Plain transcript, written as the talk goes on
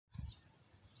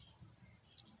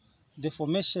the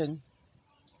formation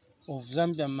of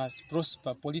Zambia Must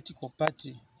Prosper political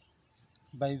party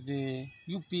by the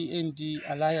UPND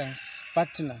alliance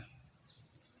partner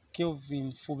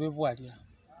Kelvin Fubebwalia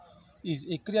is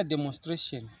a clear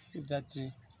demonstration that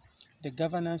the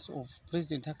governance of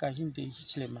President Hakainde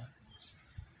Hichilema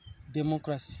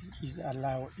democracy is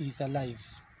alive.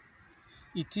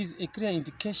 It is a clear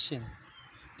indication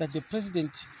that the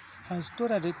president has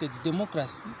tolerated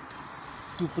democracy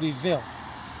to prevail.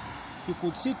 You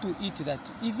could see to it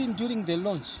that even during the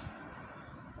launch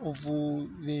of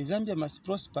the Zambia Must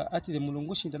Prosper at the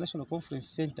Mulungushi International Conference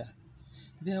Center,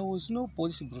 there was no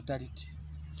police brutality.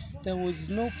 There was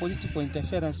no political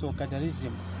interference or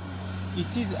cadreism.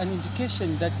 It is an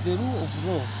indication that the rule of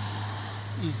law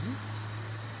is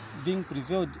being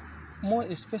prevailed, more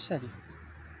especially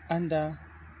under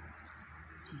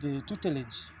the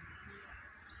tutelage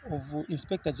of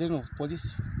Inspector General of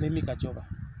Police, Lemi Kajoba.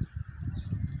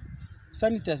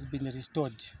 Sanity has been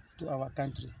restored to our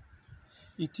country.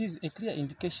 It is a clear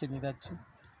indication that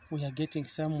we are getting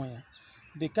somewhere.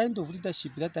 The kind of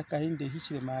leadership that Hakainde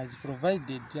Hichilema has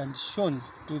provided and shown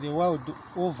to the world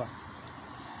over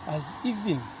has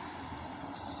even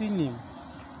seen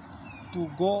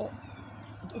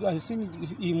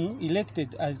him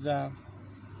elected as a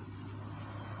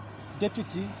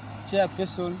deputy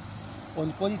chairperson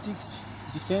on politics,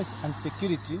 defense and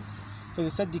security for the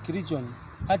SADC region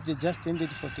at the just ended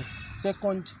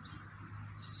 42nd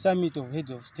Summit of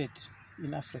Heads of State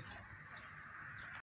in Africa.